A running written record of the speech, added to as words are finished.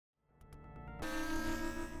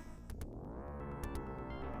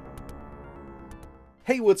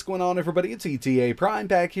Hey, what's going on everybody? It's etaprime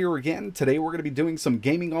back here again. Today we're going to be doing some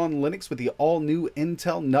gaming on Linux with the all-new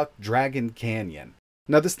Intel NUC Dragon Canyon.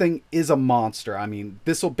 Now this thing is a monster. I mean,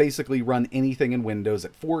 this will basically run anything in Windows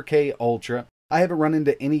at 4K Ultra. I haven't run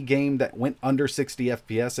into any game that went under 60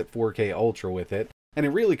 FPS at 4K Ultra with it, and it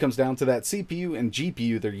really comes down to that CPU and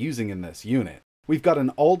GPU they're using in this unit. We've got an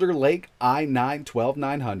Alder Lake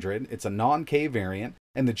i9-12900, it's a non-K variant,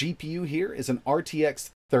 and the GPU here is an RTX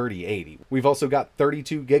 3080. We've also got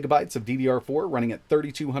 32 gigabytes of DDR4 running at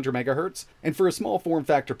 3200 megahertz, and for a small form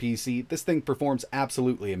factor PC, this thing performs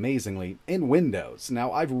absolutely amazingly in Windows.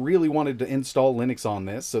 Now, I've really wanted to install Linux on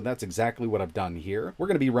this, so that's exactly what I've done here. We're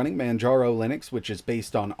going to be running Manjaro Linux, which is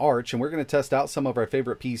based on Arch, and we're going to test out some of our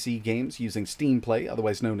favorite PC games using Steam Play,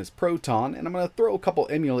 otherwise known as Proton, and I'm going to throw a couple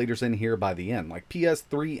emulators in here by the end, like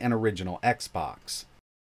PS3 and Original XBOPX.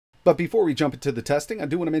 But before we jump into the testing, I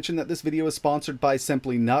do want to mention that this video is sponsored by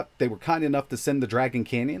Simply NUC. They were kind enough to send the Dragon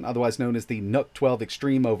Canyon, otherwise known as the NUC 12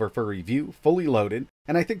 Extreme, over for review, fully loaded.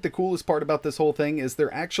 And I think the coolest part about this whole thing is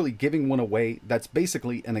they're actually giving one away that's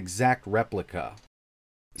basically an exact replica.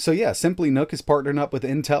 So yeah, Simply NUC is partnering up with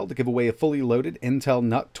Intel to give away a fully loaded Intel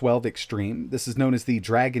NUC 12 Extreme. This is known as the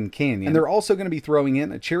Dragon Canyon, and they're also going to be throwing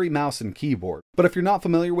in a Cherry mouse and keyboard. But if you're not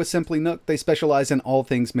familiar with Simply NUC, they specialize in all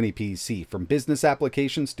things mini PC, from business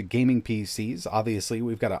applications to gaming PCs. Obviously,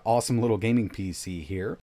 we've got an awesome little gaming PC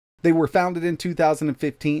here. They were founded in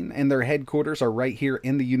 2015, and their headquarters are right here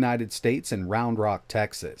in the United States in Round Rock,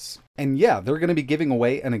 Texas. And yeah, they're going to be giving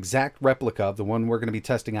away an exact replica of the one we're going to be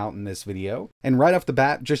testing out in this video. And right off the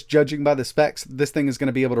bat, just judging by the specs, this thing is going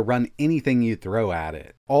to be able to run anything you throw at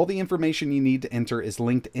it. All the information you need to enter is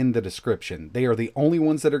linked in the description. They are the only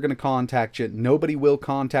ones that are going to contact you. Nobody will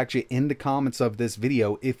contact you in the comments of this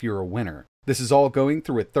video if you're a winner. This is all going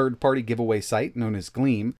through a third-party giveaway site known as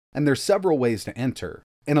Gleam, and there's several ways to enter.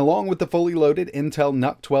 And along with the fully loaded Intel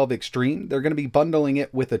NUC 12 Extreme, they're going to be bundling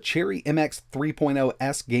it with a Cherry MX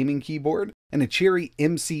 3.0S gaming keyboard and a Cherry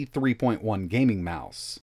MC 3.1 gaming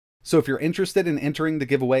mouse. So if you're interested in entering the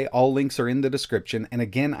giveaway, all links are in the description. And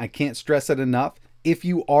again, I can't stress it enough. If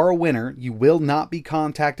you are a winner, you will not be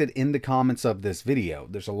contacted in the comments of this video.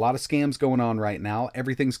 There's a lot of scams going on right now.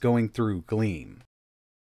 Everything's going through Gleam.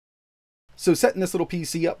 So setting this little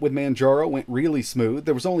PC up with Manjaro went really smooth.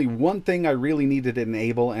 There was only one thing I really needed to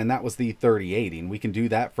enable, and that was the 3080, and we can do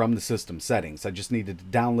that from the system settings. I just needed to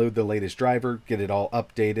download the latest driver, get it all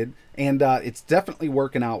updated, and it's definitely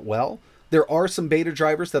working out well. There are some beta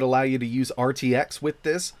drivers that allow you to use RTX with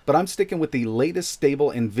this, but I'm sticking with the latest stable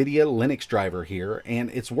NVIDIA Linux driver here, and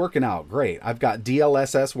it's working out great. I've got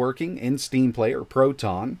DLSS working in Steam Play or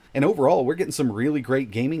Proton, and overall we're getting some really great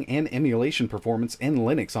gaming and emulation performance in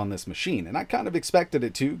Linux on this machine, and I kind of expected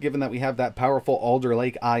it to, given that we have that powerful Alder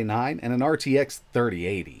Lake i9 and an RTX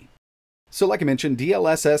 3080. So like I mentioned,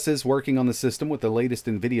 DLSS is working on the system with the latest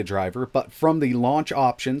NVIDIA driver, but from the launch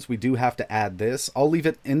options, we do have to add this. I'll leave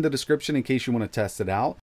it in the description in case you want to test it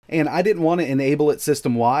out. And I didn't want to enable it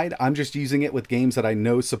system-wide. I'm just using it with games that I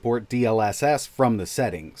know support DLSS from the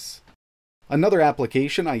settings. Another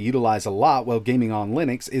application I utilize a lot while gaming on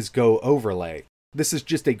Linux is Go Overlay. This is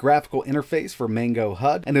just a graphical interface for Mango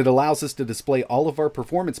HUD, and it allows us to display all of our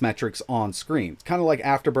performance metrics on screen. It's kind of like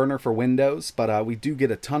Afterburner for Windows, but we do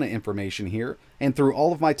get a ton of information here, and through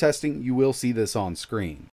all of my testing, you will see this on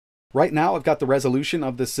screen. Right now, I've got the resolution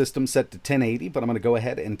of this system set to 1080, but I'm going to go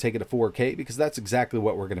ahead and take it to 4K because that's exactly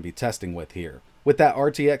what we're going to be testing with here. With that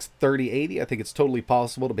RTX 3080, I think it's totally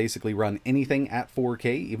possible to basically run anything at 4K,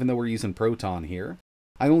 even though we're using Proton here.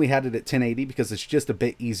 I only had it at 1080 because it's just a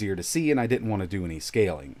bit easier to see and I didn't want to do any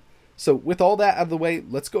scaling. So with all that out of the way,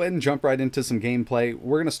 let's go ahead and jump right into some gameplay.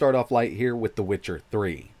 We're going to start off light here with The Witcher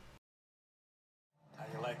 3.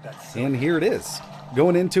 And here it is.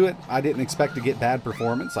 Going into it, I didn't expect to get bad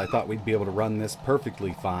performance. I thought we'd be able to run this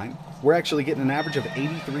perfectly fine. We're actually getting an average of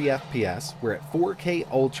 83 FPS. We're at 4K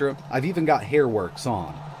Ultra. I've even got Hairworks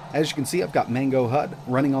on. As you can see, I've got Mango HUD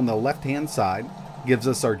running on the left-hand side. Gives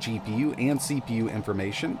us our GPU and CPU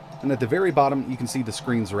information, and at the very bottom you can see the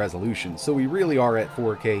screen's resolution, so we really are at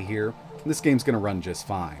 4K here. This game's going to run just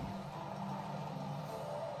fine.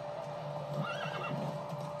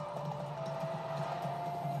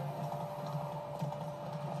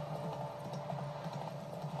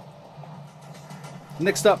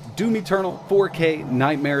 Next up, Doom Eternal 4K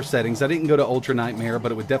Nightmare settings. I didn't go to Ultra Nightmare,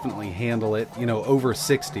 but it would definitely handle it, you know, over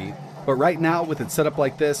 60. But right now, with it set up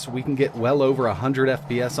like this, we can get well over 100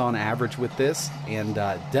 FPS on average with this, and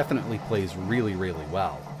definitely plays really, really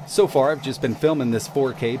well. So far, I've just been filming this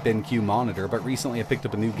 4K BenQ monitor, but recently I picked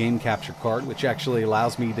up a new game capture card, which actually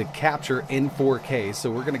allows me to capture in 4K,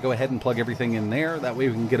 so we're going to go ahead and plug everything in there, that way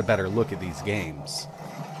we can get a better look at these games.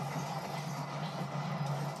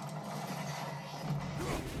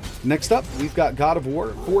 Next up, we've got God of War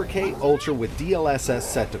 4K Ultra with DLSS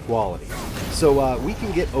set to quality. So we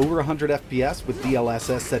can get over 100 FPS with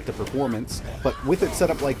DLSS set to performance, but with it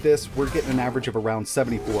set up like this, we're getting an average of around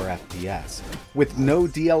 74 FPS. With no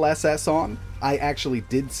DLSS on, I actually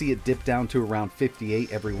did see it dip down to around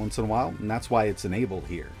 58 every once in a while, and that's why it's enabled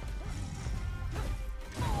here.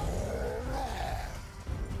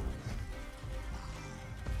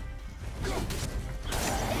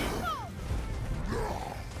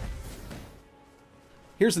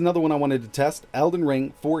 Here's another one I wanted to test, Elden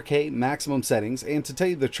Ring 4K maximum settings, and to tell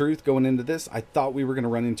you the truth, going into this, I thought we were going to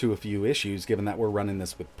run into a few issues given that we're running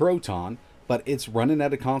this with Proton, but it's running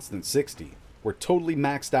at a constant 60. We're totally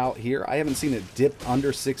maxed out here. I haven't seen it dip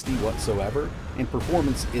under 60 whatsoever, and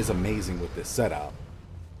performance is amazing with this setup.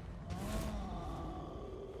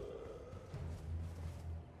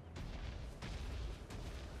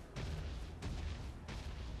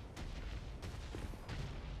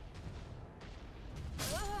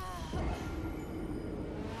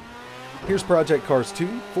 Here's Project Cars 2,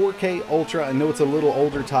 4K Ultra. I know it's a little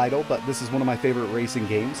older title, but this is one of my favorite racing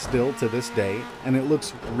games still to this day, and it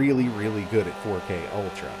looks really, really good at 4K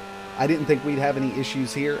Ultra. I didn't think we'd have any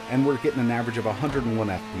issues here, and we're getting an average of 101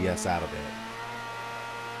 FPS out of it.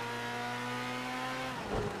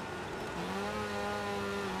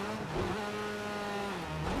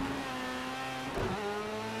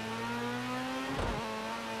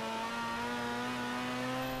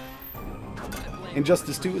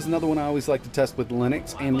 Injustice 2 is another one I always like to test with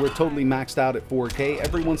Linux, and we're totally maxed out at 4K.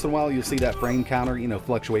 Every once in a while you'll see that frame counter,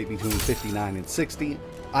 fluctuate between 59 and 60.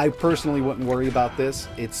 I personally wouldn't worry about this.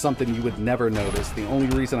 It's something you would never notice. The only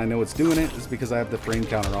reason I know it's doing it is because I have the frame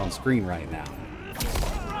counter on screen right now.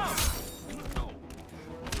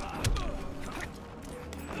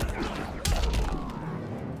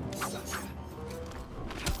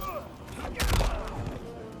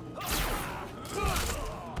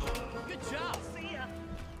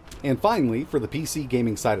 And finally, for the PC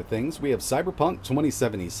gaming side of things, we have Cyberpunk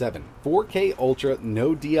 2077, 4K Ultra,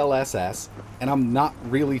 no DLSS, and I'm not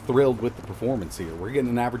really thrilled with the performance here. We're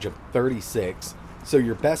getting an average of 36, so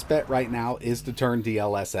your best bet right now is to turn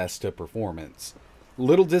DLSS to performance.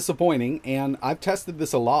 Little disappointing, and I've tested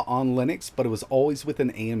this a lot on Linux, but it was always with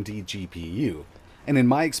an AMD GPU. And in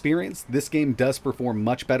my experience, this game does perform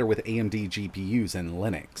much better with AMD GPUs in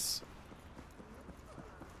Linux.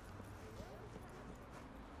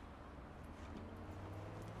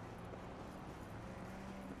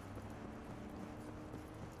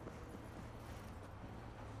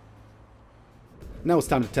 Now it's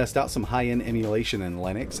time to test out some high-end emulation in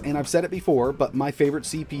Linux, and I've said it before, but my favorite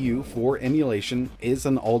CPU for emulation is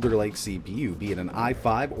an Alder Lake CPU, be it an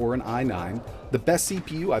i5 or an i9. The best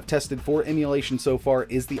CPU I've tested for emulation so far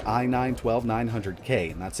is the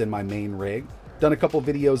i9-12900K, and that's in my main rig. Done a couple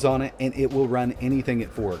videos on it, and it will run anything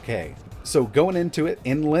at 4K. So going into it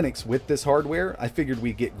in Linux with this hardware, I figured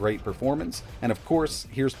we'd get great performance, and of course,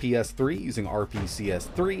 here's PS3 using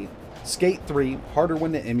RPCS3, Skate 3, harder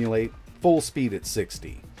one to emulate, full speed at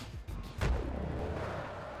 60.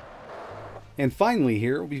 And finally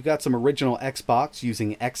here, we've got some original Xbox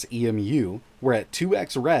using XEMU. We're at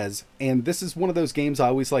 2x res, and this is one of those games I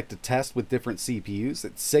always like to test with different CPUs.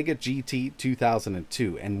 It's Sega GT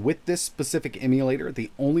 2002, and with this specific emulator,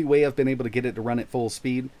 the only way I've been able to get it to run at full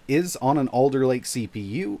speed is on an Alder Lake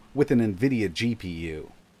CPU with an NVIDIA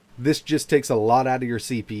GPU. This just takes a lot out of your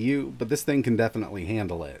CPU, but this thing can definitely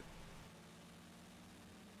handle it.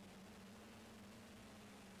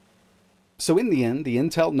 So in the end, the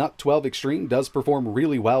Intel NUC 12 Extreme does perform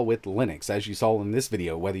really well with Linux, as you saw in this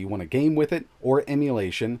video, whether you want to game with it or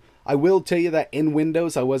emulation. I will tell you that in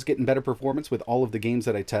Windows, I was getting better performance with all of the games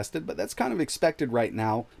that I tested, but that's kind of expected right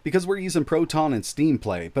now because we're using Proton and Steam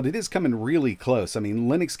Play, but it is coming really close. I mean,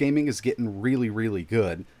 Linux gaming is getting really, really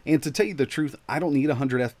good. And to tell you the truth, I don't need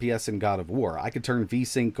 100 FPS in God of War. I could turn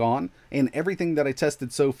VSync on, and everything that I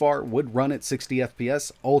tested so far would run at 60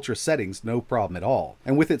 FPS, ultra settings, no problem at all.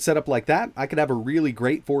 And with it set up like that, I could have a really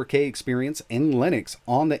great 4K experience in Linux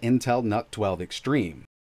on the Intel NUC 12 Extreme.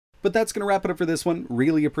 But that's going to wrap it up for this one.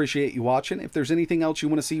 Really appreciate you watching. If there's anything else you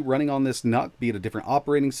want to see running on this NUC, be it a different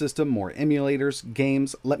operating system, more emulators,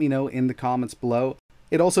 games, let me know in the comments below.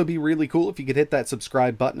 It'd also be really cool if you could hit that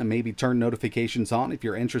subscribe button and maybe turn notifications on if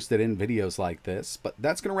you're interested in videos like this. But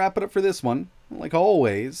that's going to wrap it up for this one. Like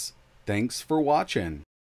always, thanks for watching.